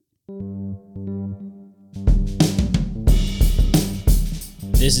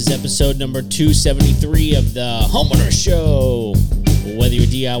This is episode number 273 of the Homeowner Show. Whether you're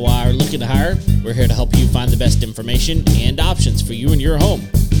DIY or looking to hire, we're here to help you find the best information and options for you and your home.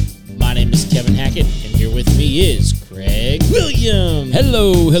 My name is Kevin Hackett, and here with me is Craig Williams.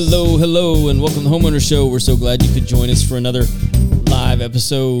 Hello, and welcome to the Homeowner Show. We're so glad you could join us for another live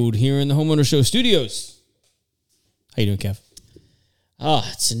episode here in the Homeowner Show studios. How you doing, Kev? Oh,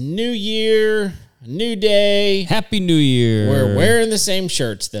 it's a new year, a new day. Happy New Year. We're wearing the same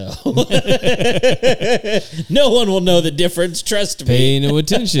shirts, though. No one will know the difference, trust me. Pay no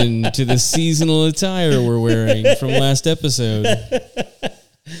attention to the seasonal attire we're wearing from last episode.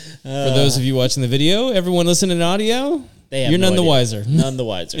 For those of you watching the video, everyone listening to audio, you're none the wiser. None the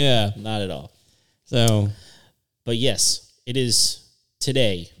wiser. Yeah. Not at all. So, but yes, it is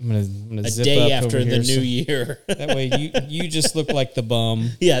today, I'm gonna a zip day up after over the here, new year. That way you just look like the bum.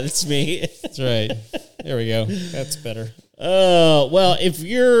 Yeah, that's me. That's right. There we go. That's better. Well, if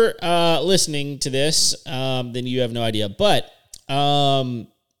you're listening to this, then you have no idea. But man,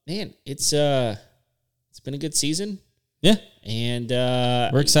 it's been a good season. Yeah. And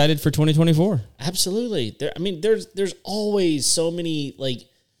we're excited for 2024. Absolutely. There's always so many, like,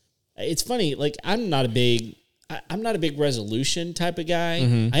 it's funny, like I'm not a big resolution type of guy.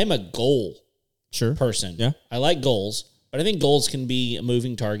 Mm-hmm. I am a goal person. Yeah. I like goals, but I think goals can be a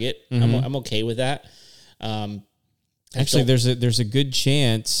moving target. Mm-hmm. I'm okay with that. Actually, there's a good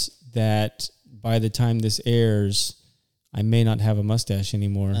chance that by the time this airs, I may not have a mustache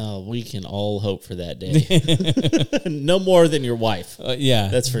anymore. Oh, we can all hope for that day. No more than your wife. Yeah.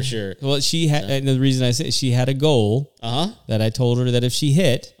 That's for sure. Well, she had, and the reason I say she had a goal that I told her that if she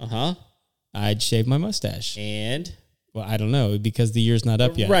hit, I'd shave my mustache. And? Well, I don't know, because the year's not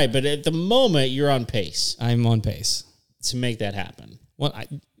up yet. Right, but at the moment, you're on pace. I'm on pace. To make that happen. Well,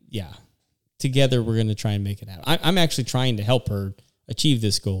 yeah. Together, we're going to try and make it happen. I'm actually trying to help her achieve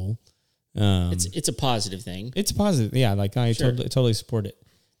this goal. It's a positive thing. It's a positive, yeah. Like I totally support it.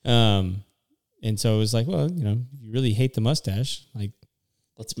 And so it was like, well, you really hate the mustache, like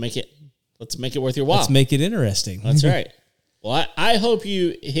let's make it worth your while. Let's make it interesting. That's right. Well, I hope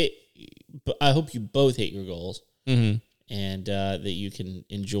you both hit your goals, and that you can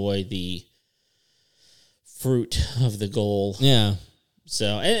enjoy the fruit of the goal. Yeah.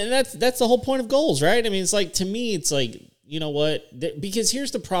 So, and that's the whole point of goals, right? I mean, it's like, to me, it's like, you know what? Because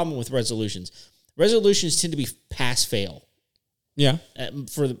here's the problem with resolutions. Resolutions tend to be pass-fail. Yeah.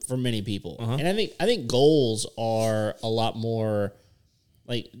 For many people. And I think goals are a lot more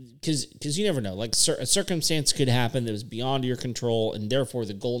like, because you never know. Like, a circumstance could happen that was beyond your control, and therefore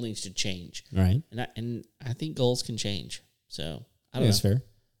the goal needs to change. Right. And I think goals can change. So, I don't know. That's fair.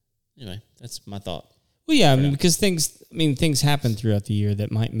 Anyway, that's my thought. Well, yeah, because things happen throughout the year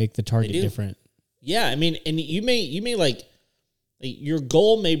that might make the target different. Yeah, I mean, and you may like your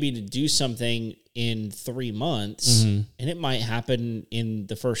goal may be to do something in 3 months, and it might happen in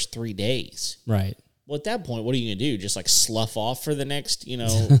the first 3 days. Right. Well, at that point, what are you going to do? Just like slough off for the next,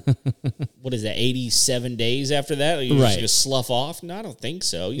 what is that, 87 days after that? Are you just going to slough off? No, I don't think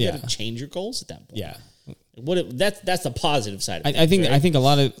so. You got to change your goals at that point. Yeah. That's the positive side of it. I think a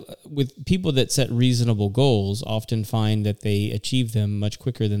lot of with people that set reasonable goals often find that they achieve them much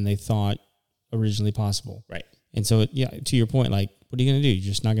quicker than they thought originally possible. Right. And so, to your point, like, what are you going to do?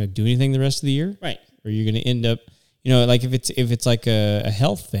 You're just not going to do anything the rest of the year? Right. Or you're going to end up, like if it's like a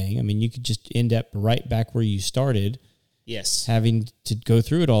health thing, I mean, you could just end up right back where you started. Yes. Having to go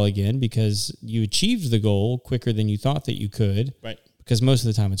through it all again because you achieved the goal quicker than you thought that you could. Right. Because most of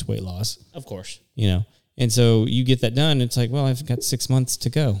the time it's weight loss. Of course. And so you get that done. It's like, well, I've got 6 months to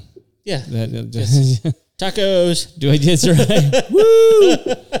go. Yeah. Tacos. Right. Woo.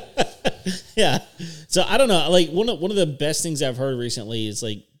 Yeah. So I don't know. Like one of the best things I've heard recently is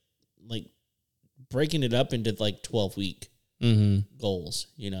like breaking it up into like 12-week goals.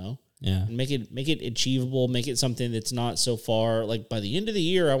 Yeah. And make it achievable. Make it something that's not so far. Like by the end of the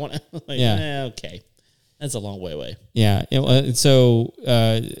year, I want to. Okay. That's a long way away. Yeah. So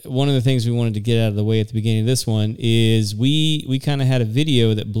one of the things we wanted to get out of the way at the beginning of this one is we kind of had a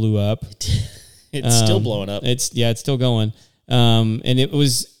video that blew up. It's still blowing up. It's still going. And it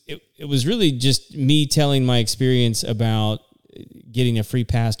was really just me telling my experience about getting a free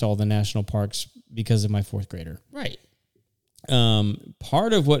pass to all the national parks because of my fourth grader. Right.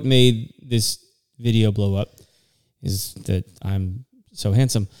 Part of what made this video blow up is that I'm so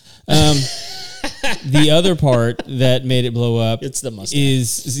handsome. The other part that made it blow up, it's the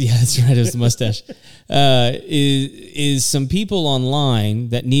mustache. That's right. It was the mustache. Is some people online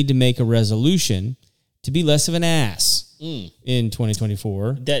that need to make a resolution to be less of an ass in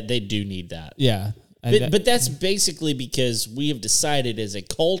 2024. That they do need that. Yeah. But that's basically because we have decided as a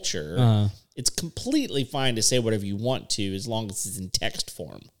culture, it's completely fine to say whatever you want to as long as it's in text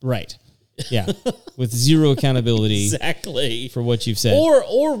form. Right. Yeah. With zero accountability exactly for what you've said.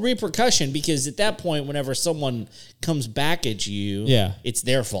 Or repercussion, because at that point, whenever someone comes back at you, it's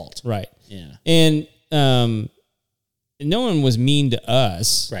their fault. Right. Yeah. And no one was mean to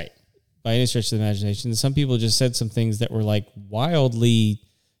us. Right. By any stretch of the imagination. Some people just said some things that were like wildly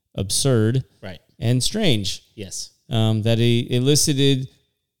absurd. Right. And strange. Yes. That elicited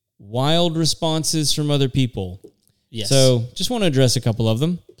wild responses from other people. Yes. So just want to address a couple of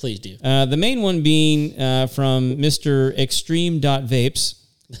them. Please do. The main one being from Mr. Extreme.Vapes,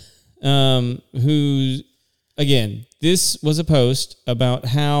 who, again, this was a post about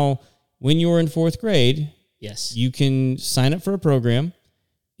how when you're in fourth grade, yes, you can sign up for a program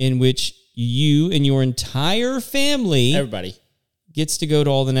in which you and your entire family, everybody, gets to go to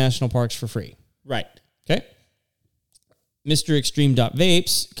all the national parks for free. Right. Okay. Mr.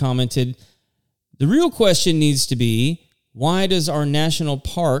 Extreme.Vapes commented, the real question needs to be, why does our national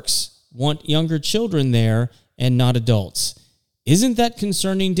parks want younger children there and not adults? Isn't that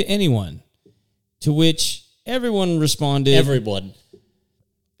concerning to anyone? To which everyone responded, everyone.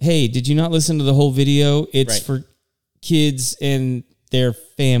 Hey, did you not listen to the whole video? It's right. for kids and their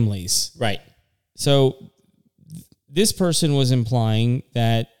families. Right. So this person was implying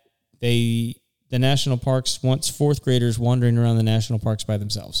that the national parks wants fourth graders wandering around the national parks by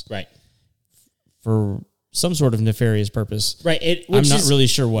themselves. Right. For some sort of nefarious purpose. Right. I'm not really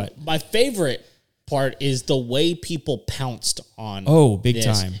sure what. My favorite part is the way people pounced on big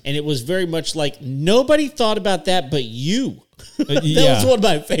time. And it was very much like, nobody thought about that but you. That was one of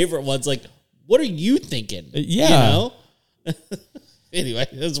my favorite ones. Like, what are you thinking? Yeah. You know? Anyway,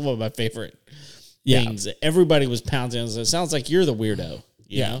 that's one of my favorite things. Everybody was pouncing. It sounds like you're the weirdo.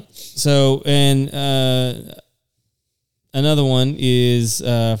 You know? So, and another one is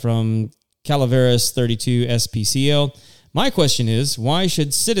from Calaveras 32 SPCL. My question is, why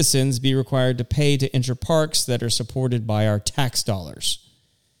should citizens be required to pay to enter parks that are supported by our tax dollars?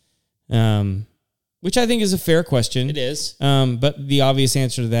 Which I think is a fair question. It is. But the obvious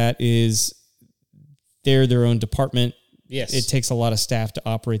answer to that is they're their own department. Yes. It takes a lot of staff to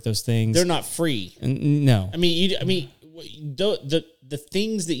operate those things. They're not free. No. I mean, the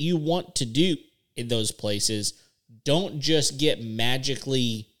things that you want to do in those places don't just get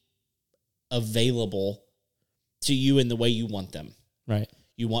magically available to you in the way you want them. Right.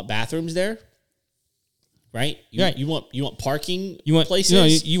 You want bathrooms there, right? You want parking. You want places. No,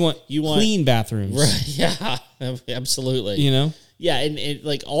 you want clean bathrooms. Right? Yeah, absolutely. You know. Yeah, and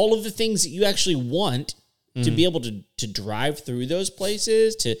like all of the things that you actually want to be able to drive through those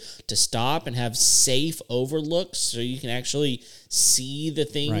places, to stop and have safe overlooks, so you can actually see the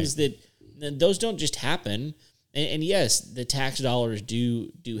things that those don't just happen. And yes, the tax dollars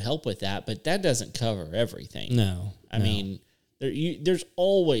do help with that, but that doesn't cover everything. No, I mean, there's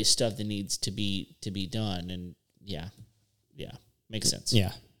always stuff that needs to be done, and yeah, makes sense.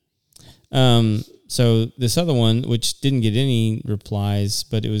 Yeah. So this other one, which didn't get any replies,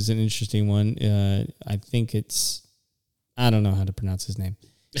 but it was an interesting one. I think I don't know how to pronounce his name.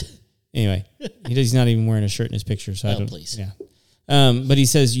 Anyway, he's not even wearing a shirt in his picture, so I don't. Please. Yeah. But he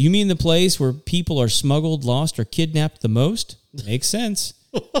says, you mean the place where people are smuggled, lost, or kidnapped the most? Makes sense.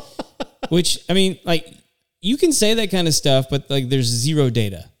 Which, I mean, like, you can say that kind of stuff, but, like, there's zero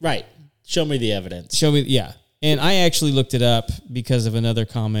data. Right. Show me the evidence. Yeah. And I actually looked it up because of another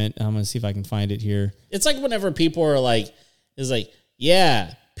comment. I'm going to see if I can find it here. It's like whenever people are like,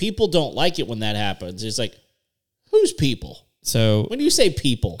 yeah, people don't like it when that happens. It's like, who's people? So when you say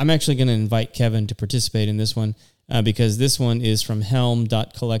people, I'm actually going to invite Kevin to participate in this one. Because this one is from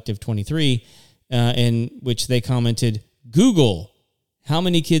Helm.collective23, in which they commented, Google, how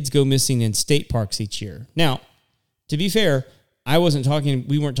many kids go missing in state parks each year? Now, to be fair, we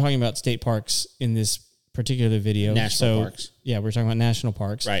weren't talking about state parks in this particular video. National parks. Yeah, we're talking about national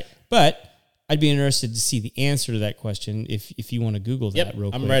parks. Right. But I'd be interested to see the answer to that question if you want to Google that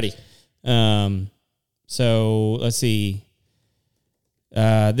real quick. I'm ready. So let's see.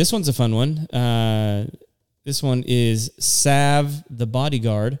 This one's a fun one. This one is Sav the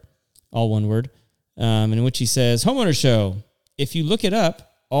Bodyguard, all one word, in which he says, Homeowner Show, if you look it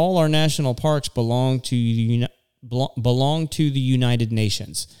up, all our national parks belong to the United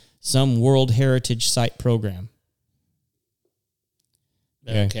Nations, some World Heritage Site program.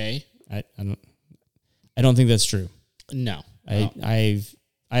 Okay. I don't think that's true. No. I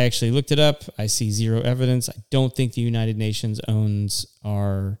actually looked it up. I see zero evidence. I don't think the United Nations owns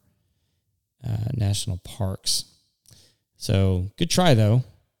our national parks. So good try though.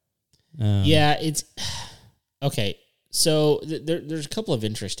 Yeah, it's okay. So there's a couple of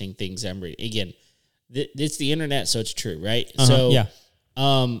interesting things I'm reading. Again, it's the internet, so it's true, right? So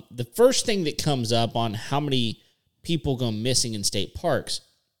the first thing that comes up on how many people go missing in state parks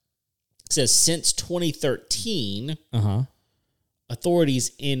says since 2013,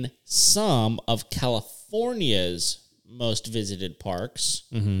 authorities in some of California's most visited parks,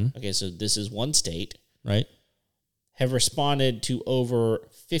 okay, so this is one state, right, have responded to over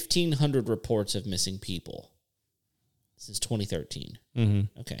 1,500 reports of missing people since 2013.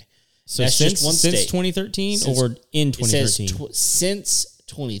 Okay. So that's since, just one since state. 2013 or in 2013? It says since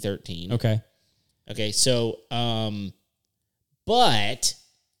 2013. Okay. Okay, so, but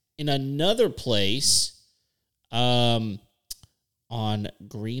in another place, on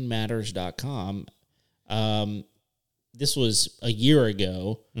greenmatters.com, this was a year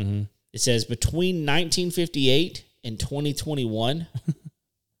ago. It says between 1958 and 2021.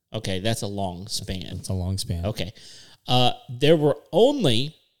 Okay, that's a long span. It's a long span. Okay. There were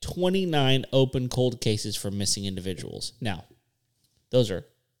only 29 open cold cases for missing individuals. Now, those are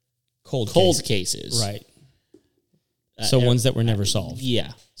cold cases. Right. So ones that were never solved.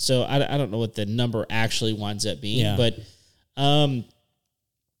 Yeah. So I don't know what the number actually winds up being, but I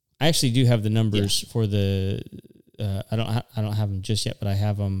actually do have the numbers for the. I don't have them just yet, but I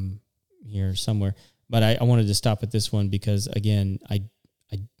have them here somewhere. But I wanted to stop at this one because again, I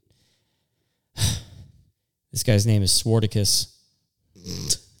this guy's name is Swarticus.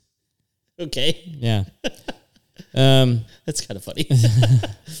 Okay. Yeah. That's kind of funny.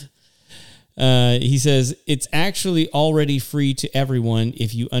 He says, it's actually already free to everyone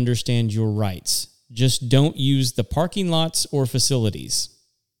if you understand your rights. Just don't use the parking lots or facilities.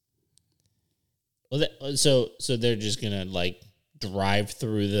 Well, so they're just going to like drive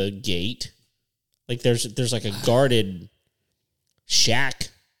through the gate? Like there's like a guarded shack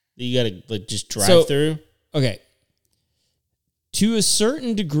that you got to like just drive through? Okay. To a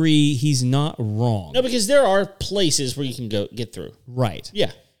certain degree, he's not wrong. No, because there are places where you can get through. Right.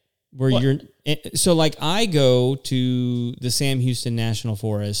 Yeah. Where you're so like I go to the Sam Houston National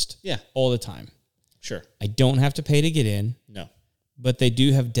Forest all the time. Sure. I don't have to pay to get in. No. But they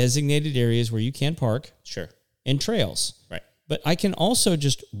do have designated areas where you can park. Sure. And trails. Right. But I can also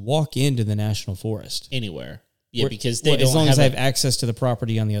just walk into the National Forest. Anywhere. Yeah, because they don't as long have as I have access to the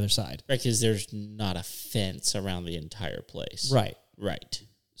property on the other side. Right, because there's not a fence around the entire place. Right. Right.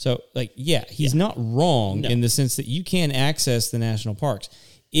 So, like, he's not wrong in the sense that you can access the national parks.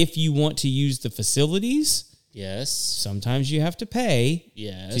 If you want to use the facilities, yes, sometimes you have to pay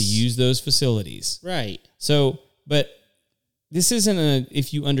to use those facilities. Right. So, but this isn't a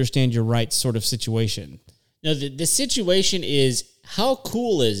if you understand your rights sort of situation. No, the situation is, how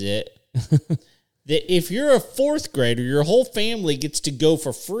cool is it that if you're a fourth grader, your whole family gets to go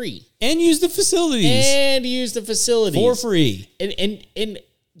for free. And use the facilities. For free. And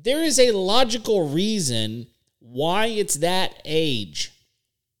there is a logical reason why it's that age.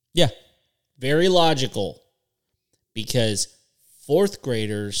 Yeah. Very logical. Because fourth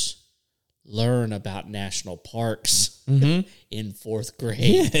graders learn about national parks in fourth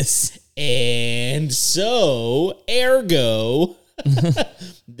grade. Yes. And so, ergo,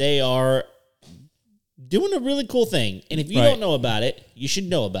 they are doing a really cool thing. And if you don't know about it, you should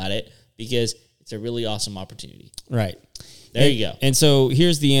know about it because it's a really awesome opportunity. Right. There you go. And so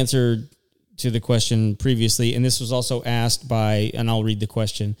here's the answer to the question previously. And this was also asked by, and I'll read the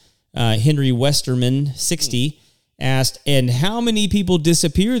question, Henry Westerman, 60, asked, and how many people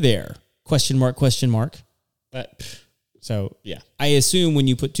disappear there? Question mark. So yeah, I assume when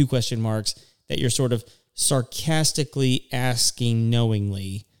you put two question marks that you're sort of sarcastically asking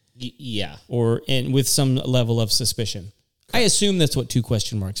knowingly. Yeah. Or and with some level of suspicion. Correct. I assume that's what two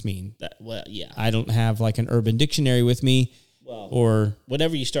question marks mean. Yeah. I don't have like an Urban Dictionary with me. Well, or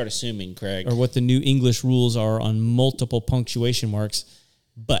whatever you start assuming, Craig. Or what the new English rules are on multiple punctuation marks.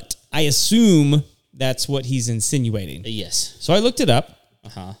 But I assume that's what he's insinuating. Yes. So I looked it up.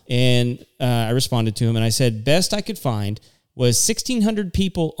 And I responded to him and I said, best I could find was 1,600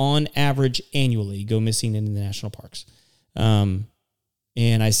 people on average annually go missing in the national parks.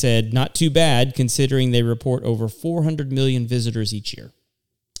 And I said, not too bad considering they report over 400 million visitors each year.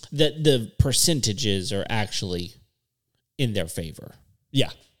 The percentages are actually in their favor. Yeah.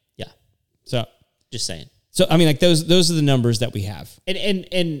 Yeah. So just saying. So I mean, like those are the numbers that we have.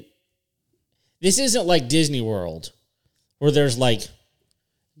 And this isn't like Disney World where there's like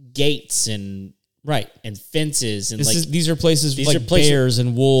gates and and fences and these are places like bears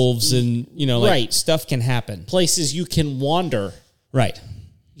and wolves and stuff can happen. Places you can wander. Right.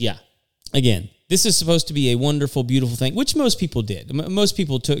 Yeah. Again, this is supposed to be a wonderful, beautiful thing, which most people did. Most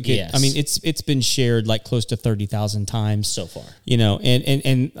people took it. Yes. I mean, it's been shared like close to 30,000 times so far.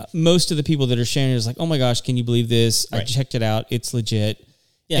 And most of the people that are sharing it is like, oh my gosh, can you believe this? Right. I checked it out. It's legit.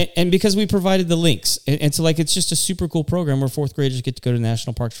 Yeah. And because we provided the links. And so like, it's just a super cool program where fourth graders get to go to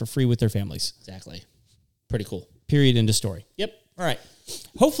national parks for free with their families. Exactly. Pretty cool. Period. End of story. Yep. All right.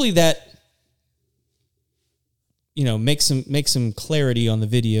 Hopefully that, make some clarity on the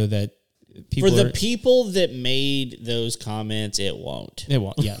video that people for the people that made those comments, it won't. It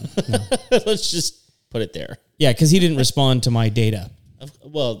won't. Yeah. No. Let's just put it there. Yeah, because he didn't respond to my data.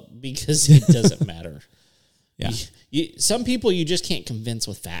 Well, because it doesn't matter. Yeah. Some people you just can't convince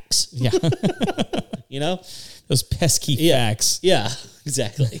with facts. Yeah. Those pesky facts. Yeah,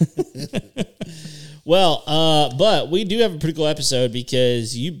 exactly. Well, but we do have a pretty cool episode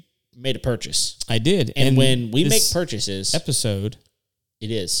because you made a purchase. I did. And when we make purchases, episode, it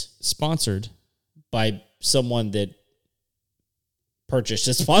is sponsored by someone that purchased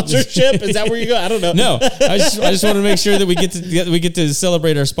a sponsorship. Is that where you go? I don't know. No, I just want to make sure that we get to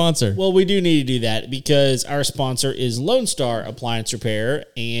celebrate our sponsor. Well, we do need to do that because our sponsor is Lone Star Appliance Repair,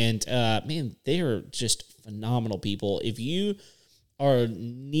 and man, they are just phenomenal people. If you are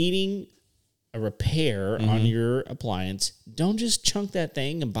needing a repair on your appliance, don't just chunk that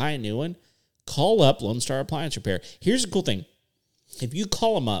thing and buy a new one. Call up Lone Star Appliance Repair. Here's the cool thing. If you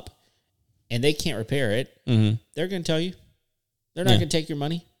call them up and they can't repair it, they're going to tell you. They're not going to take your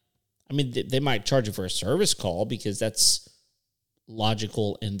money. I mean, they might charge you for a service call because that's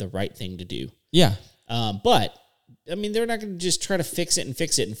logical and the right thing to do. Yeah. But, I mean, they're not going to just try to fix it and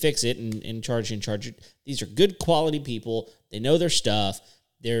charge you and charge you. These are good quality people. They know their stuff.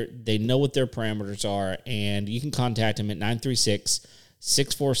 They know what their parameters are, and you can contact them at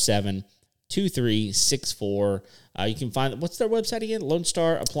 936-647-2364. You can find, what's their website again? Lone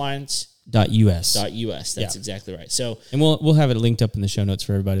Star Appliance. .us. That's exactly right. So, and we'll have it linked up in the show notes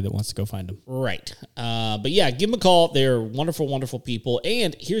for everybody that wants to go find them. Right. But yeah, give them a call. They're wonderful, wonderful people.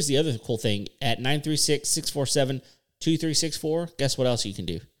 And here's the other cool thing. At 936-647-2364, guess what else you can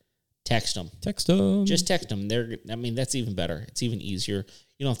do? Text them. Just text them. That's even better. It's even easier.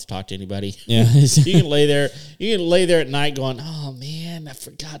 You don't have to talk to anybody. Yeah. You can lay there at night going, oh man, I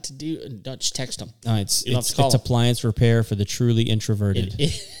forgot to do, and don't just text them. No, it's appliance repair for the truly introverted.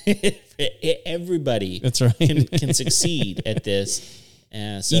 Everybody that's right. can succeed at this.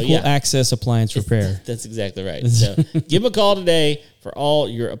 Equal access appliance repair. That's exactly right. So give them a call today for all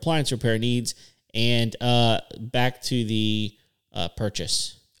your appliance repair needs. And back to the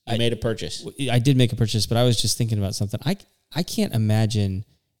purchase. You made a purchase. I did make a purchase, but I was just thinking about something. I can't imagine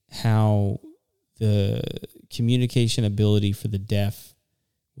how the communication ability for the deaf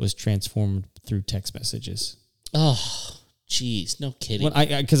was transformed through text messages. Oh, geez. No kidding.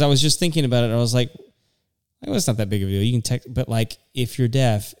 Because I was just thinking about it. I was like, well, it's not that big of a deal. You can text, but like if you're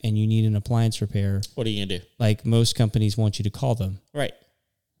deaf and you need an appliance repair, what are you going to do? Like most companies want you to call them. Right.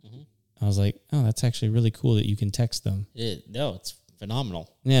 Mm-hmm. I was like, oh, that's actually really cool that you can text them. It's phenomenal.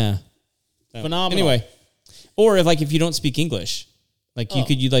 Yeah. Phenomenal. Anyway, or if you don't speak English, you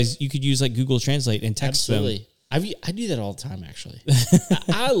could use like Google Translate and text them. I do that all the time, actually.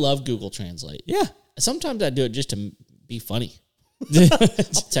 I love Google Translate. Yeah. Sometimes I do it just to be funny. I'll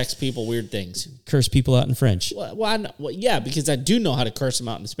text people weird things. Curse people out in French. Yeah, because I do know how to curse them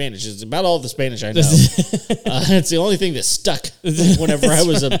out in Spanish. It's about all the Spanish I know. It's the only thing that stuck whenever I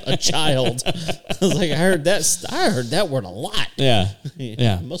was a child. I was like, I heard that word a lot. Yeah.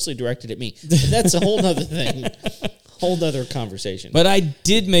 Yeah. Mostly directed at me. But that's a whole other thing. Whole other conversation. But I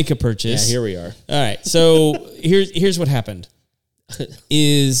did make a purchase. Yeah, here we are. All right. So here's what happened.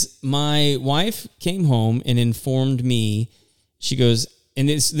 Is my wife came home and informed me. She goes, and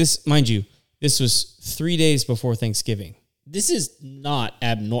this, mind you, this was 3 days before Thanksgiving. This is not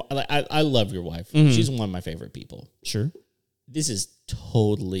abnormal. I love your wife. Mm-hmm. She's one of my favorite people. Sure. This is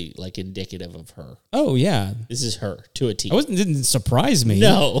totally indicative of her. Oh, yeah. This is her to a T. Didn't surprise me.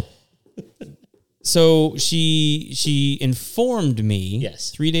 No. So she informed me, yes,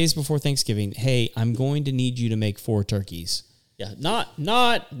 3 days before Thanksgiving, hey, I'm going to need you to make 4 turkeys. Yeah,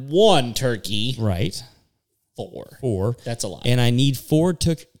 not one turkey. Right. 4. That's a lot. And I need 4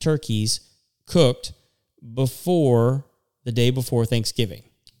 turkeys cooked before the day before Thanksgiving.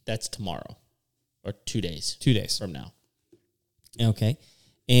 That's tomorrow. Or 2 days. 2 days. From now. Okay.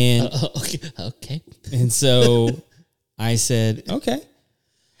 And okay. And so I said, okay,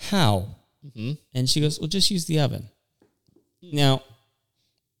 how? Mm-hmm. And she goes, well, just use the oven. Now,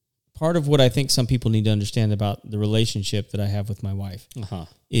 part of what I think some people need to understand about the relationship that I have with my wife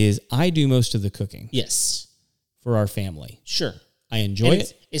is I do most of the cooking. Yes. For our family. Sure. I enjoy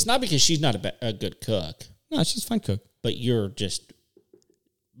it. It's not because she's not a good cook. No, she's a fine cook. But you're just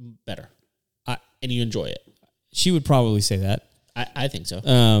better. And you enjoy it. She would probably say that. I think so.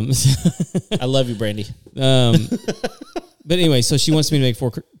 I love you, Brandy. But anyway, so she wants me to make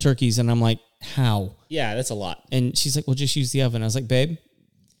 4 turkeys, and I'm like, how? Yeah, that's a lot. And she's like, well, just use the oven. I was like, babe,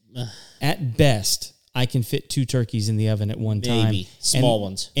 at best, I can fit 2 turkeys in the oven at one time. Maybe. Small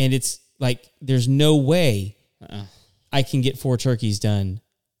ones. And it's like, there's no way I can get 4 turkeys done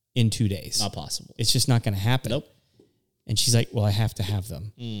in 2 days. Not possible. It's just not going to happen. Nope. And she's like, well, I have to have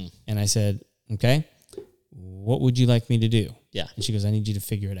them. And I said, okay, what would you like me to do? Yeah. And she goes, I need you to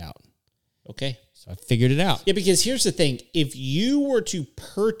figure it out. Okay. So I figured it out. Yeah, because here's the thing. If you were to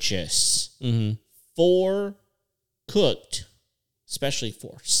purchase 4 cooked, especially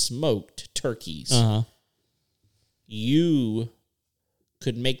 4 smoked turkeys, you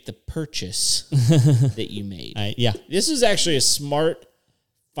could make the purchase that you made. Yeah. This is actually a smart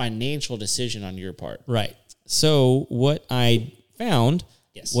financial decision on your part. Right. So what I found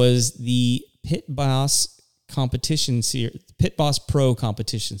was the Pit Boss competition series, Pit Boss Pro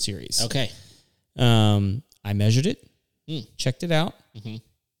competition series. Okay. I measured it, checked it out.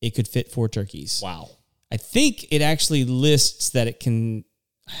 It could fit 4 turkeys. Wow. I think it actually lists that it can.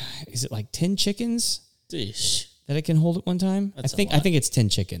 Is it like 10 chickens that it can hold at one time? That's I think it's 10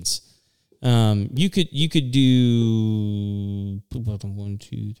 chickens. You could do 1,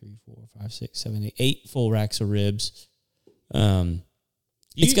 2, 3, 4, 5, 6, 7, 8 full racks of ribs.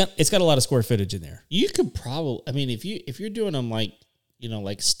 It's got a lot of square footage in there. You could probably, I mean, if you're doing them like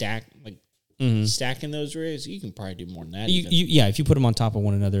stacking those ribs, you can probably do more than that. If you put them on top of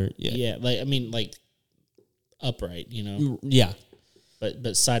one another. Yeah, like upright, Yeah.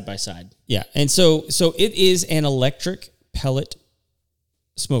 But side by side. Yeah, and so it is an electric pellet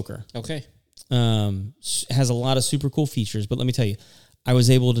smoker. Okay. Has a lot of super cool features, but let me tell you, I was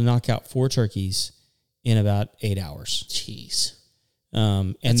able to knock out 4 turkeys in about 8 hours. Jeez.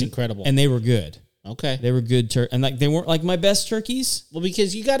 That's incredible. And they were good. Okay. They were good and like they weren't like my best turkeys. Well,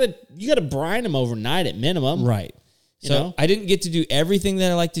 because you gotta brine them overnight at minimum. Right. So I didn't get to do everything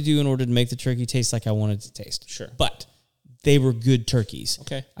that I like to do in order to make the turkey taste like I wanted it to taste. Sure. But they were good turkeys.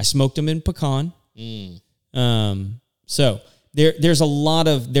 Okay. I smoked them in pecan. So there's a lot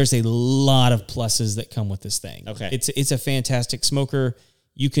of pluses that come with this thing. Okay. It's a fantastic smoker.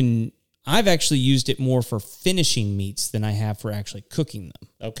 I've actually used it more for finishing meats than I have for actually cooking them.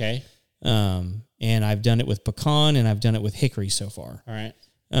 Okay. And I've done it with pecan and I've done it with hickory so far. All right.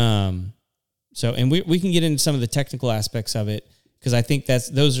 So we can get into some of the technical aspects of it because I think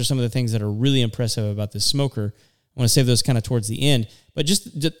those are some of the things that are really impressive about this smoker. I want to save those kind of towards the end, but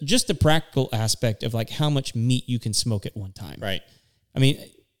just the practical aspect of like how much meat you can smoke at one time. Right. I mean,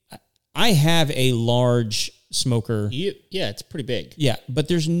 I have a large smoker. Yeah, it's pretty big. Yeah, but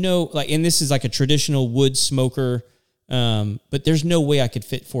there's no and this is like a traditional wood smoker, but there's no way I could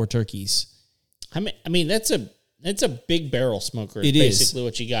fit 4 turkeys. I mean that's a big barrel smoker. It is is basically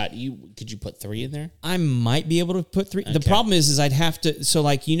what you got. Could you put 3 in there? I might be able to put 3. Okay. The problem is I'd have to. So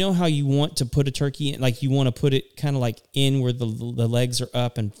like how you want to put a turkey in, like you want to put it kind of like in where the legs are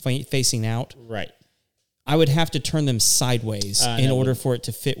up and facing out. Right. I would have to turn them sideways in order for it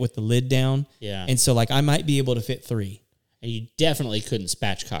to fit with the lid down. Yeah. And so like I might be able to fit 3. And you definitely couldn't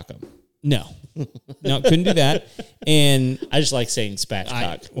spatchcock them. No, couldn't do that. And I just like saying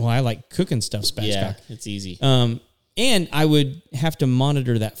spatchcock. I like cooking stuff spatchcock. Yeah, it's easy. And I would have to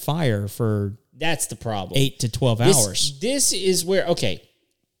monitor that fire for that's the problem. 8 to 12 hours. This is where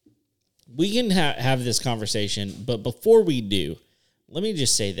we can have this conversation, but before we do, let me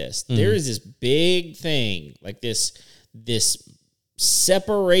just say this: there is this big thing, like this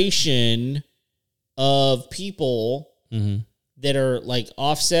separation of people that are like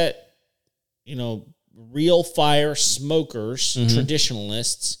offset. Real fire smokers,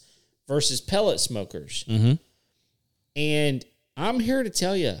 traditionalists versus pellet smokers. And I'm here to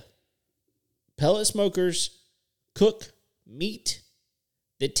tell you, pellet smokers cook meat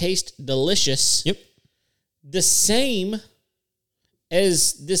that tastes delicious. Yep. The same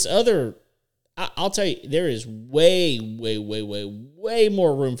as this other. I'll tell you, there is way, way, way, way, way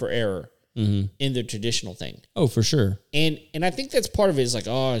more room for error in the traditional thing. Oh, for sure. And I think that's part of it is like,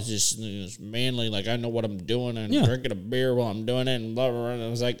 it's just it's manly. Like, I know what I'm doing. I'm drinking a beer while I'm doing it. And blah, blah, blah. And I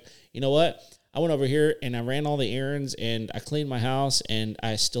was like, you know what? I went over here and I ran all the errands and I cleaned my house and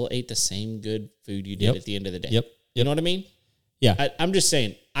I still ate the same good food you did at the end of the day. Yep. You know what I mean? Yeah. I'm just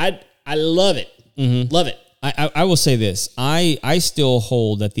saying, I love it. Love it. I will say this. I still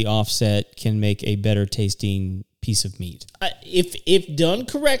hold that the offset can make a better tasting piece of meat. If done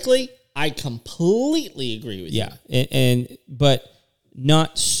correctly, I completely agree with you. Yeah. But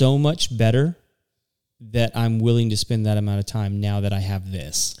not so much better that I'm willing to spend that amount of time now that I have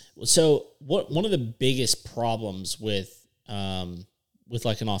this. So one of the biggest problems with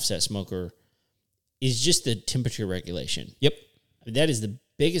like an offset smoker is just the temperature regulation. Yep. I mean, that is the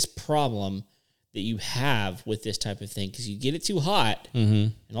biggest problem that you have with this type of thing, because you get it too hot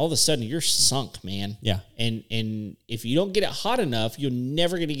and all of a sudden you're sunk, man. Yeah. And if you don't get it hot enough, you're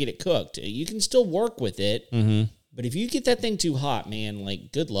never going to get it cooked. You can still work with it, but if you get that thing too hot, man,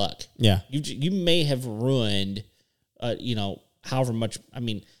 like, good luck. Yeah. You may have ruined, however much. I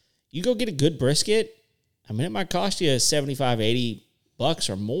mean, you go get a good brisket, I mean, it might cost you $75, $80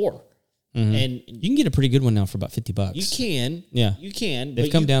 or more. And you can get a pretty good one now for about $50. You can. Yeah. You can.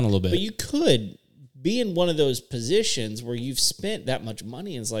 They've come down a little bit. But you could be in one of those positions where you've spent that much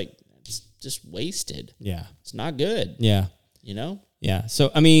money and it's like, it's just wasted. Yeah. It's not good. Yeah. You know? Yeah.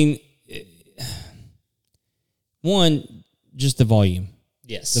 So, I mean, one, just the volume.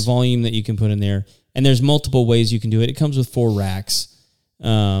 Yes. The volume that you can put in there. And there's multiple ways you can do it. It comes with 4 racks.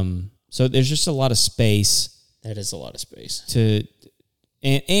 So there's just a lot of space. That is a lot of space.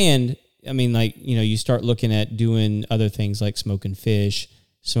 And I mean, like, you start looking at doing other things like smoking fish,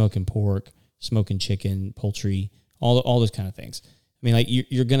 smoking pork, smoking chicken, poultry, all those kind of things. I mean, like,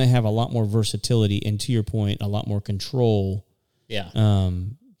 you're going to have a lot more versatility and, to your point, a lot more control. Yeah.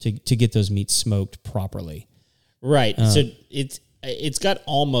 To get those meats smoked properly. Right. So it's got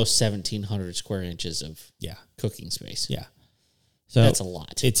almost 1,700 square inches of cooking space. Yeah. So that's a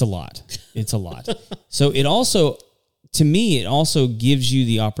lot. It's a lot. It's a lot. So it also, to me, it also gives you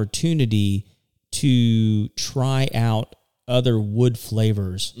the opportunity to try out other wood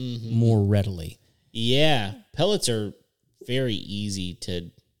flavors more readily. Yeah. Pellets are very easy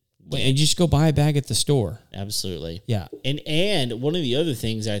to And you just go buy a bag at the store. Absolutely. Yeah. And one of the other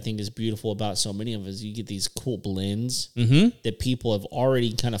things I think is beautiful about so many of us is you get these cool blends that people have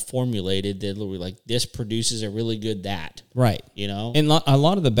already kind of formulated that we're like, this produces a really good that. Right. And a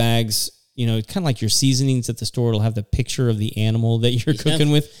lot of the bags, kind of like your seasonings at the store, it'll have the picture of the animal that you're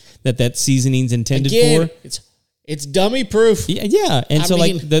cooking with, that seasoning's intended for. It's dummy proof. Yeah. And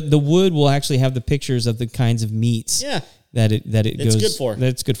like the wood will actually have the pictures of the kinds of meats. Yeah. That it's good for. That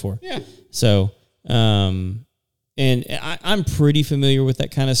it's good for. Yeah. So, and I'm pretty familiar with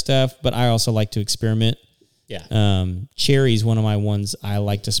that kind of stuff, but I also like to experiment. Yeah. Cherry's one of my ones I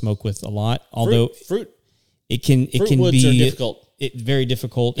like to smoke with a lot. Although fruit can woods are difficult. Very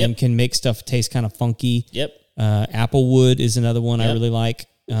difficult and can make stuff taste kind of funky. Yep. Applewood is another one I really like,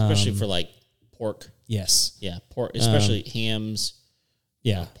 especially for like pork. Yes. Yeah, pork, especially hams.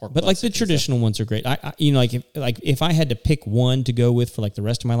 Yeah, but like the traditional ones are great. I if I had to pick one to go with for like the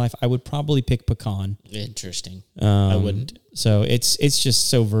rest of my life, I would probably pick pecan. Interesting. I wouldn't. So it's just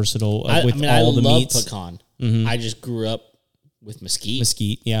so versatile I all the love meats. Pecan. I just grew up with mesquite.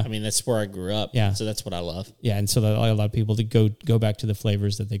 Mesquite, yeah. I mean, that's where I grew up. Yeah. So that's what I love. Yeah, and so a lot of people to go back to the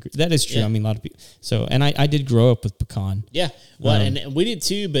flavors that they grew. That is true. Yeah. I mean, a lot of people. So, and I did grow up with pecan. Yeah. Well, and we did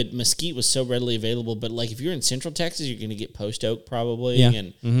too, but mesquite was so readily available. But like if you're in Central Texas, you're going to get post oak probably. Yeah.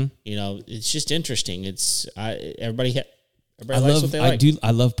 And, it's just interesting. Everybody likes what they like. I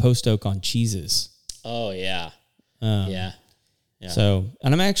love post oak on cheeses. Oh, yeah. Yeah. Yeah. So,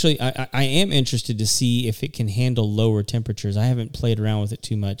 and I'm actually, I am interested to see if it can handle lower temperatures. I haven't played around with it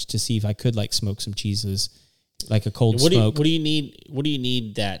too much to see if I could like smoke some cheeses, like a cold smoke. What do you need? What do you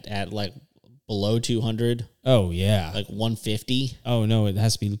need that at, like below 200? Oh yeah, like 150. Oh no, it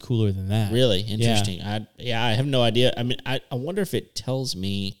has to be cooler than that. Really interesting. I have no idea. I mean, I wonder if it tells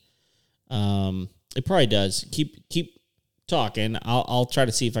me. It probably does. Keep talking. I'll try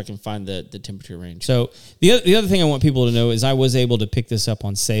to see if I can find the temperature range. So the other thing I want people to know is I was able to pick this up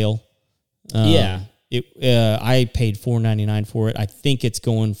on sale. I paid $4.99 for it. I think it's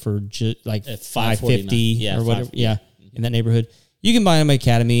going for like $5.50 or whatever. Yeah, in that neighborhood. You can buy them at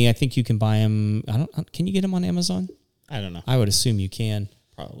Academy. I think you can buy them. Can you get them on Amazon? I don't know. I would assume you can.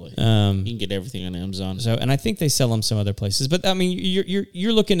 Probably. You can get everything on Amazon. So, and I think they sell them some other places. But I mean,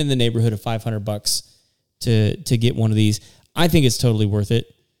 you're looking in the neighborhood of $500 to get one of these. I think it's totally worth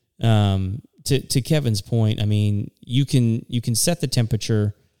it. To Kevin's point, I mean, you can set the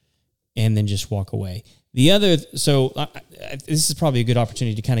temperature and then just walk away. This is probably a good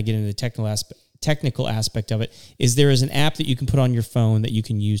opportunity to kind of get into the technical aspect of it. Is there is an app that you can put on your phone that you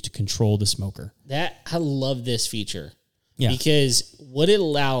can use to control the smoker. I love this feature. Yeah. Because what it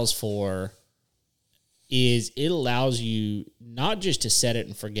allows for is it allows you not just to set it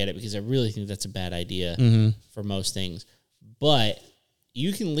and forget it, because I really think that's a bad idea for most things, but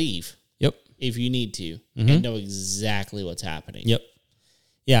you can leave if you need to and know exactly what's happening. Yep.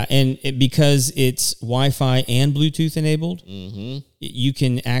 Yeah, and because it's Wi-Fi and Bluetooth enabled, you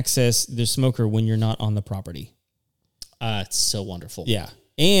can access the smoker when you're not on the property. It's so wonderful. Yeah,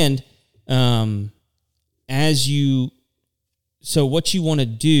 and so what you want to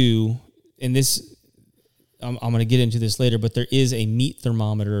do, and this, I'm going to get into this later, but there is a meat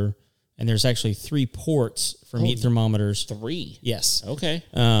thermometer, and there's actually 3 ports for meat thermometers. 3? Yes. Okay.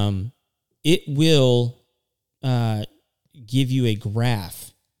 It will give you a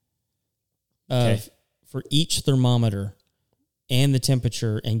graph for each thermometer and the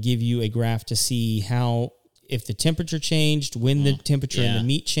temperature, and give you a graph to see if the temperature changed, when the temperature and the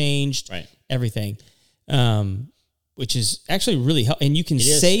meat changed, everything, which is actually really helpful. And you can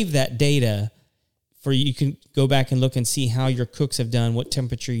save that data you can go back and look and see how your cooks have done, what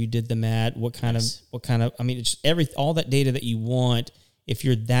temperature you did them at, what kind of, I mean, it's all that data that you want if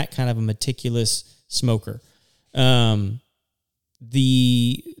you're that kind of a meticulous smoker. The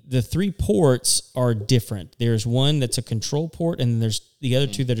 3 ports are different. There's one that's a control port, and there's the other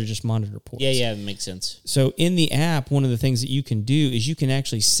 2 that are just monitor ports. Yeah, that makes sense. So in the app, one of the things that you can do is you can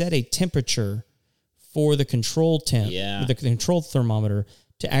actually set a temperature for the control the control thermometer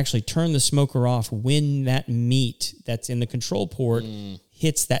to actually turn the smoker off when that meat that's in the control port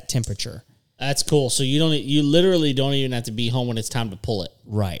hits that temperature. That's cool. So you literally don't even have to be home when it's time to pull it.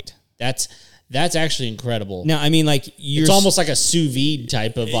 Right. That's actually incredible. Now, I mean, like it's almost like a sous vide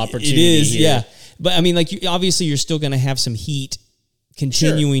type of opportunity. It is, here. yeah. But I mean, like obviously you're still going to have some heat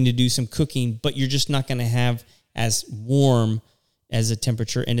continuing to do some cooking, but you're just not going to have as warm as a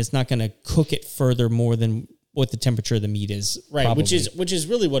temperature, and it's not going to cook it further more than what the temperature of the meat is. Right, probably. which is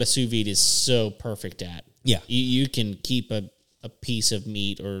really what a sous vide is so perfect at. Yeah. You can keep a piece of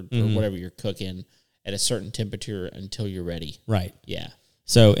meat or whatever you're cooking at a certain temperature until you're ready. Right. Yeah.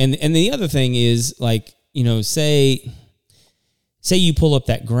 So, and the other thing is, like, you know, say you pull up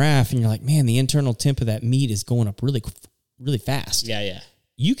that graph and you're like, man, the internal temp of that meat is going up really, really fast. Yeah.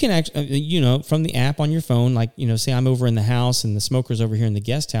 You can actually, you know, from the app on your phone, like, you know, say I'm over in the house and the smoker's over here in the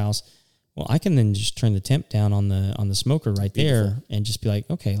guest house. Well, I can then just turn the temp down on the smoker right there and just be like,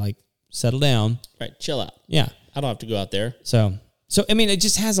 okay, like settle down. Right. Chill out. Yeah. I don't have to go out there. So I mean, it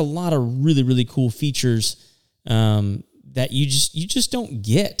just has a lot of really, really cool features, that you just don't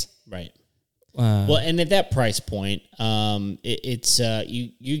get. Right. Well, and at that price point, it's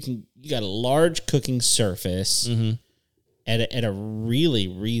you got a large cooking surface at a really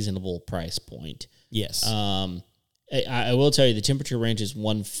reasonable price point. Yes. I will tell you the temperature range is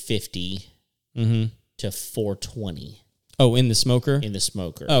 150 to 420. Oh, in the smoker? In the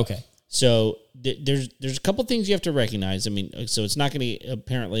smoker. Oh, okay. So there's a couple things you have to recognize. I mean, so it's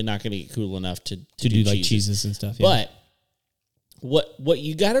apparently not going to get cool enough to do like cheeses and stuff. Yeah. But what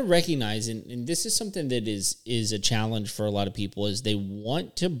you got to recognize, and this is something that is a challenge for a lot of people, is they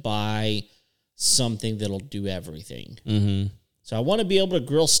want to buy something that'll do everything. Mm-hmm. So I want to be able to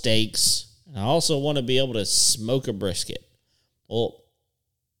grill steaks. And I also want to be able to smoke a brisket. Well,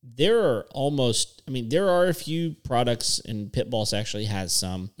 there are a few products, and Pitbulls actually has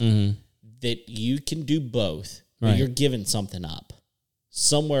some, that you can do both, but you're giving something up.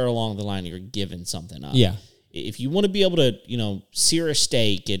 Somewhere along the line, you're giving something up. Yeah. If you want to be able to, you know, sear a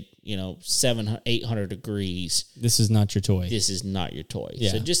steak at, 800 degrees. This is not your toy. This is not your toy.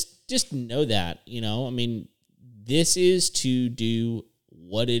 Yeah. So just know that, I mean, this is to do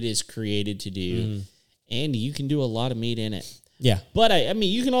what it is created to do, and you can do a lot of meat in it. Yeah. But I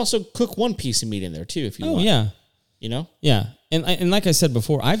mean, you can also cook one piece of meat in there too if you want. Oh, yeah. Yeah. And like I said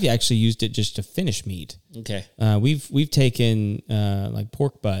before, I've actually used it just to finish meat. Okay. We've taken like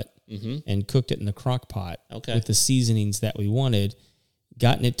pork butt and cooked it in the crock pot with the seasonings that we wanted,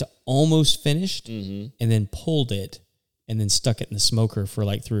 gotten it to almost finished, and then pulled it and then stuck it in the smoker for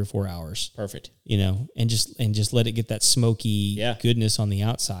like 3 or 4 hours. Perfect. And just let it get that smoky goodness on the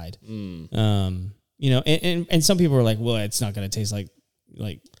outside. And some people are like, well, it's not going to taste like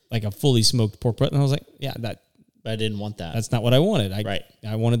a fully smoked pork butt. And I was like, yeah, I didn't want that. That's not what I wanted.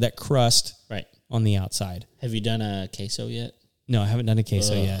 I wanted that crust on the outside. Have you done a queso yet? No, I haven't done a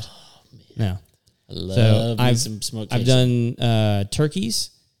queso yet. Man. No. I love some smoked queso. I've done turkeys.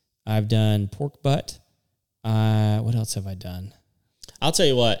 I've done pork butt. What else have I done? I'll tell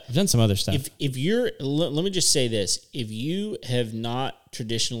you what. I've done some other stuff. If you're, let me just say this. If you have not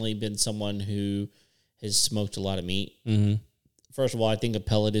traditionally been someone who has smoked a lot of meat, first of all, I think a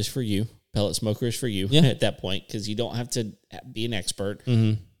pellet is for you. Pellet smoker is for you at that point, because you don't have to be an expert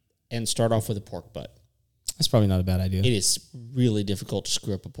and start off with a pork butt. That's probably not a bad idea. It is really difficult to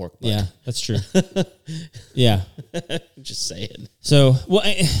screw up a pork butt. Yeah, that's true. Yeah. Just saying. So,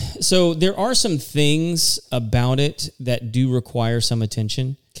 so there are some things about it that do require some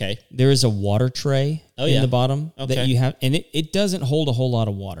attention. Okay. There is a water tray in the bottom that you have, and it doesn't hold a whole lot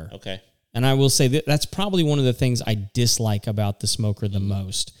of water. Okay. And I will say that's probably one of the things I dislike about the smoker the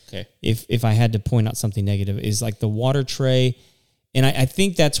most. Okay. If I had to point out something negative, is like the water tray. And I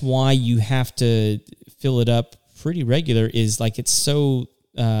think that's why you have to fill it up pretty regular, is like it's so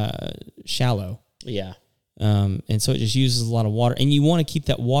shallow. Yeah. And so it just uses a lot of water. And you want to keep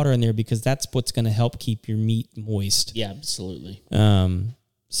that water in there because that's what's going to help keep your meat moist. Yeah, absolutely.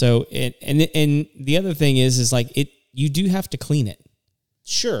 So, and the other thing is like you do have to clean it.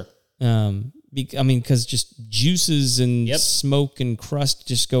 Sure. Because just juices and smoke and crust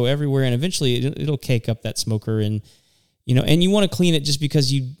just go everywhere, and eventually it'll cake up that smoker, and and you want to clean it just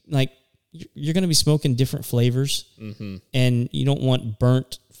because you're going to be smoking different flavors, and you don't want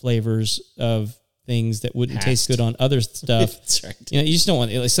burnt flavors of things that wouldn't taste good on other stuff. That's right. You just don't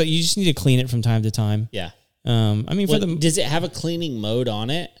want it. So you just need to clean it from time to time. Yeah. Does it have a cleaning mode on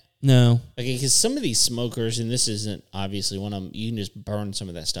it? No. Okay, because some of these smokers, and this isn't obviously one of them, you can just burn some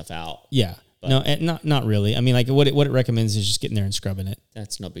of that stuff out. Yeah. But not really. I mean, like what it recommends is just getting there and scrubbing it.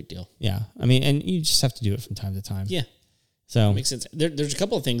 That's no big deal. Yeah. I mean, and you just have to do it from time to time. Yeah. So that makes sense. There's a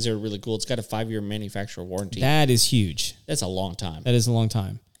couple of things that are really cool. It's got a 5-year manufacturer warranty. That is huge. That's a long time. That is a long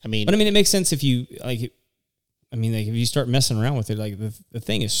time. But it makes sense if you if you start messing around with it, like the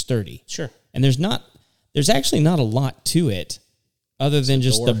thing is sturdy. Sure. And there's actually not a lot to it other than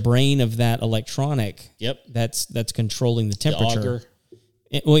just the brain of that electronic. Yep. That's controlling the temperature.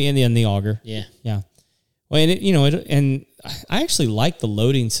 The auger. And the auger. Yeah. Yeah. Well, and and I actually like the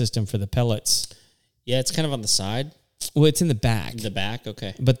loading system for the pellets. Yeah, it's kind of on the side. Well, it's in the back. The back,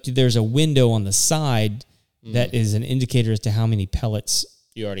 okay. But there's a window on the side that is an indicator as to how many pellets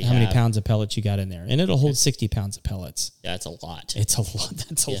how many pounds of pellets you got in there. And it'll hold 60 pounds of pellets. Yeah, it's a lot. It's a lot.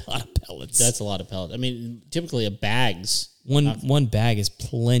 That's a lot of pellets. That's a lot of pellets. I mean, typically a bag's... One bag is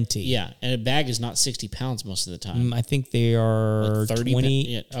plenty. Yeah, and a bag is not 60 pounds most of the time. I think they are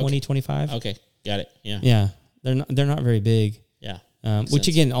 20, 25. Okay, got it. Yeah. Yeah, they're not very big. Yeah. Which,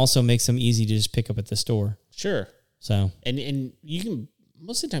 again, also makes them easy to just pick up at the store. Sure. So And you can...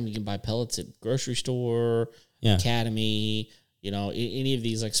 Most of the time you can buy pellets at grocery store, Academy... any of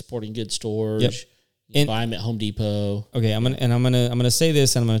these like sporting goods stores. Yep. You can buy them at Home Depot. Okay, I'm gonna say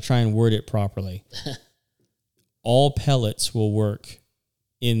this, and I'm gonna try and word it properly. All pellets will work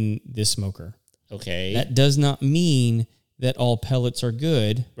in this smoker. Okay. That does not mean that all pellets are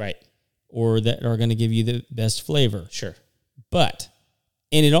good, right? Or that are going to give you the best flavor. Sure.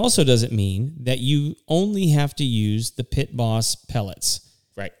 And it also doesn't mean that you only have to use the Pit Boss pellets,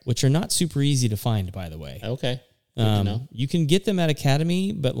 right? Which are not super easy to find, by the way. Okay. You can get them at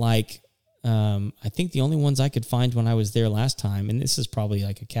Academy, but I think the only ones I could find when I was there last time, and this is probably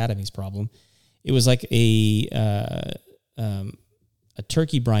like Academy's problem, it was like a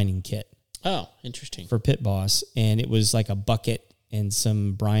turkey brining kit. Oh, interesting. For Pit Boss, and it was like a bucket and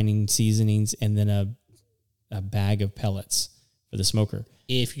some brining seasonings, and then a bag of pellets for the smoker.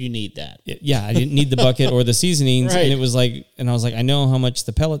 If you need that. Yeah, I didn't need the bucket or the seasonings, right. And it was like, and I was like, I know how much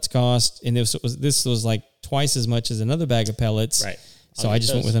the pellets cost, and this was like twice as much as another bag of pellets. Right. So I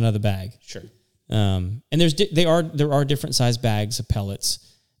just went with another bag. Sure. And there are different size bags of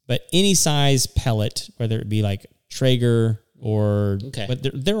pellets, but any size pellet, whether it be like Traeger or,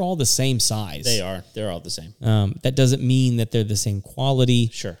 but they're all the same size. They are. They're all the same. That doesn't mean that they're the same quality.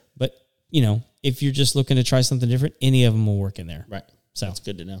 Sure. But if you're just looking to try something different, any of them will work in there. Right. So that's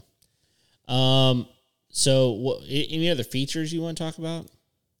good to know. So any other features you want to talk about?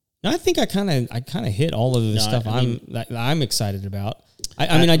 No, I think I kind of hit all of the stuff I'm excited about.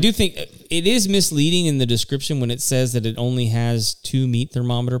 I do think it is misleading in the description when it says that it only has 2 meat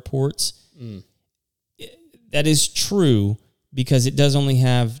thermometer ports. That is true because it does only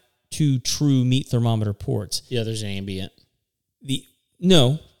have 2 true meat thermometer ports. The other's ambient.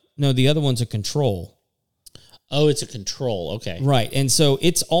 No, the other one's a control. Oh, it's a control. Okay. Right. And so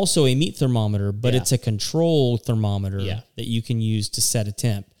it's also a meat thermometer, but it's a control thermometer that you can use to set a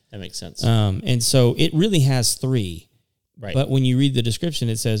temp. That makes sense. And so it really has 3. Right. But when you read the description,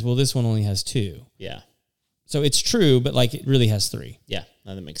 it says, well, this one only has 2. Yeah. So it's true, but it really has 3. Yeah.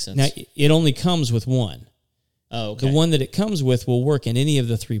 No, that makes sense. Now, it only comes with 1. Oh, okay. The one that it comes with will work in any of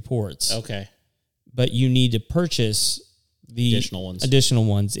the 3 ports. Okay. But you need to purchase the additional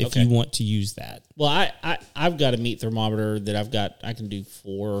ones if you want to use that. Well, I've got a meat thermometer that I can do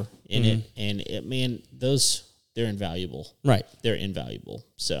 4 in it, and they're invaluable. Right. They're invaluable.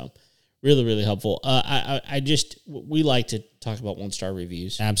 So Really, really helpful. We like to talk about 1-star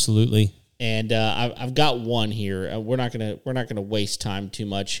reviews. Absolutely. And I've got one here. We're not gonna waste time too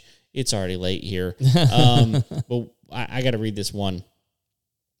much. It's already late here. But I got to read this one.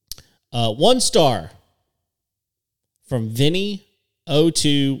 1 star from Vinny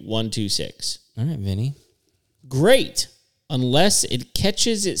 02126. All right, Vinny. Great, unless it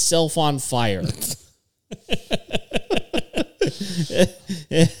catches itself on fire.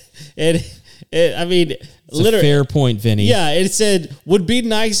 I mean, it's literally a fair point, Vinny. Yeah, it said, would be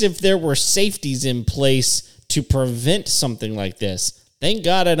nice if there were safeties in place to prevent something like this. Thank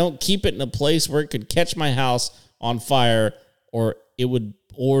God I don't keep it in a place where it could catch my house on fire, or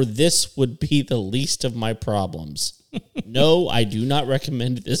this would be the least of my problems. No, I do not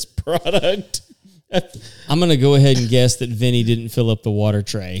recommend this product. I'm going to go ahead and guess that Vinny didn't fill up the water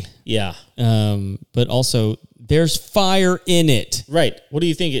tray. Yeah. But also, there's fire in it. Right. What do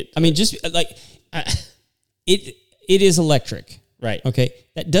you think it... I mean, just like... It is electric. Right. Okay.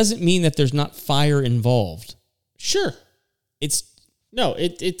 That doesn't mean that there's not fire involved. Sure. It's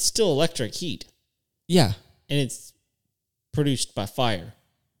still electric heat. Yeah. And it's produced by fire,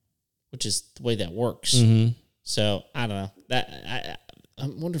 which is the way that works. Mm-hmm. So, I don't know. I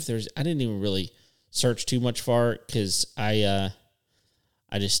wonder if I didn't even really search too much for it because I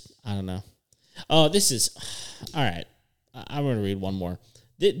don't know. Oh, this is... All right. I'm going to read one more.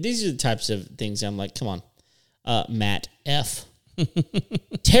 These are the types of things I'm like, come on. Matt F.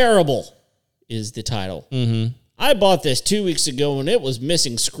 Terrible is the title. Mm-hmm. I bought this 2 weeks ago and it was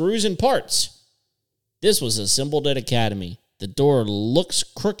missing screws and parts. This was assembled at Academy. The door looks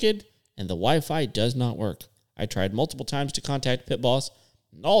crooked and the Wi-Fi does not work. I tried multiple times to contact Pit Boss,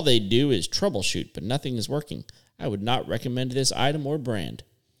 and all they do is troubleshoot, but nothing is working. I would not recommend this item or brand.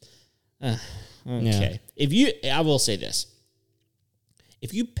 Okay. Yeah. I will say this.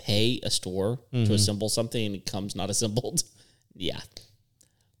 If you pay a store to assemble something and it comes not assembled, yeah.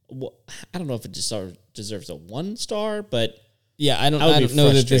 Well, I don't know if it deserves a 1 star, but yeah, I don't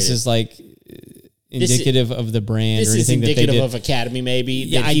know that this is like indicative of the brand or anything that they did. This is indicative of Academy, maybe.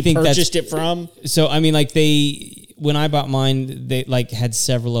 Yeah, that he purchased it from. So I mean, like when I bought mine, they like had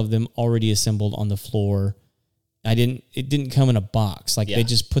several of them already assembled on the floor. It didn't come in a box. Like they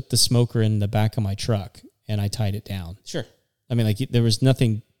just put the smoker in the back of my truck and I tied it down. Sure. I mean, like there was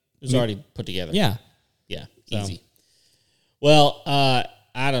nothing. It was already put together. Yeah. Yeah. Easy. Well,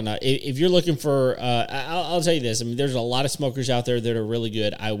 I don't know. If you're looking for, I'll tell you this. I mean, there's a lot of smokers out there that are really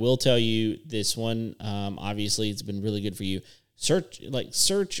good. I will tell you this one. Obviously, it's been really good for you. Search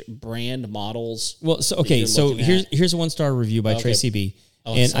brand models. Well, so here's a 1-star review by Tracy B.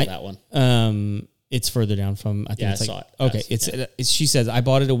 Oh, I saw that one. It's further down from. I think I it's saw it. Okay, she says I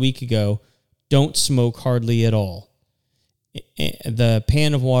bought it a week ago. Don't smoke hardly at all. The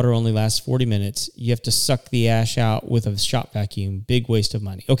pan of water only lasts 40 minutes. You have to suck the ash out with a shop vacuum. Big waste of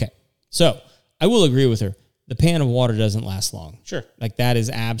money. Okay, so I will agree with her. The pan of water doesn't last long. Sure. Like that is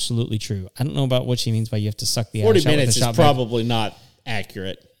absolutely true. I don't know about what she means by you have to suck the ash out 40 with a shop minutes is vacuum. probably not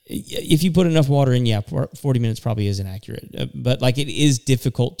accurate. If you put enough water in, 40 minutes probably isn't accurate. But like it is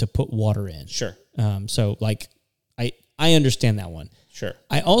difficult to put water in. Sure. So like I understand that one. Sure.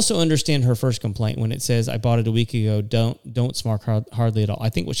 I also understand her first complaint when it says I bought it a week ago. Don't smoke hardly at all. I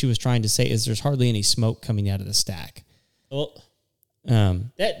think what she was trying to say is there's hardly any smoke coming out of the stack. Well,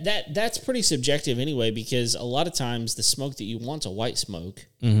 that's pretty subjective anyway, because a lot of times the smoke that you want's a white smoke,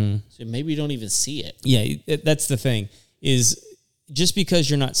 so maybe you don't even see it. Yeah, that's the thing. Is just because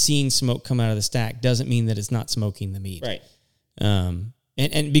you're not seeing smoke come out of the stack doesn't mean that it's not smoking the meat. Right.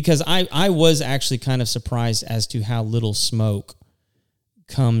 And because I was actually kind of surprised as to how little smoke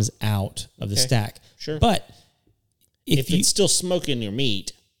comes out of the stack. Sure. But if it's still smoking your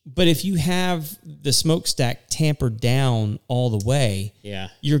meat. But if you have the smokestack tampered down all the way,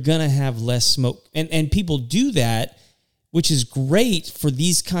 you're going to have less smoke. And people do that, which is great for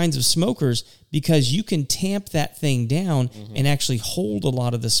these kinds of smokers because you can tamp that thing down and actually hold a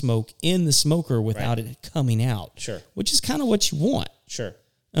lot of the smoke in the smoker without it coming out. Sure. Which is kind of what you want. Sure.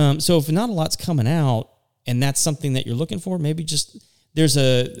 So if not a lot's coming out and that's something that you're looking for, maybe just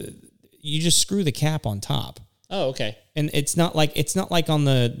you just screw the cap on top. Oh, okay. And it's not like on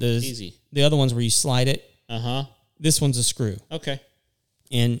the other ones where you slide it. This one's a screw. Okay.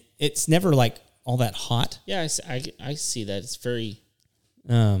 And it's never like all that hot. Yeah, I see that. It's very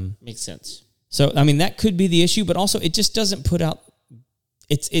makes sense. So I mean that could be the issue, but also it just doesn't put out.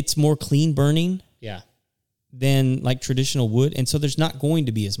 It's more clean burning. Yeah. Than like traditional wood, and so there's not going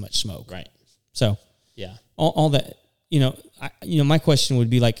to be as much smoke. Right. So yeah, all that. My question would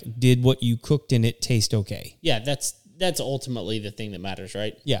be like, did what you cooked in it taste okay? Yeah, that's ultimately the thing that matters,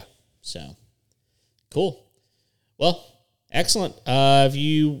 right? Yeah. So, cool. Well, excellent. If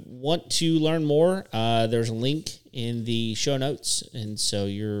you want to learn more, there's a link in the show notes, and so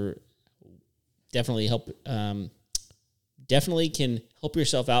you're definitely can help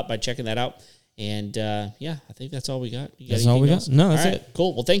yourself out by checking that out. And I think that's all we got. That's all we got. No, that's it.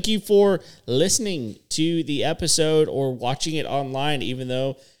 Cool. Well, thank you for listening to the episode or watching it online, even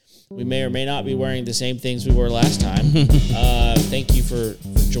though we may or may not be wearing the same things we were last time. Thank you for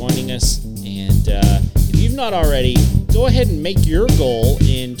joining us. And if you've not already, go ahead and make your goal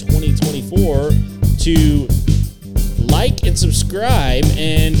in 2024 to like and subscribe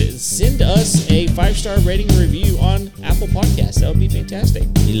and send us a 5-star rating review on Apple Podcasts. That would be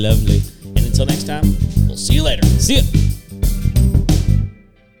fantastic. Be lovely. And until next time, we'll see you later. See ya.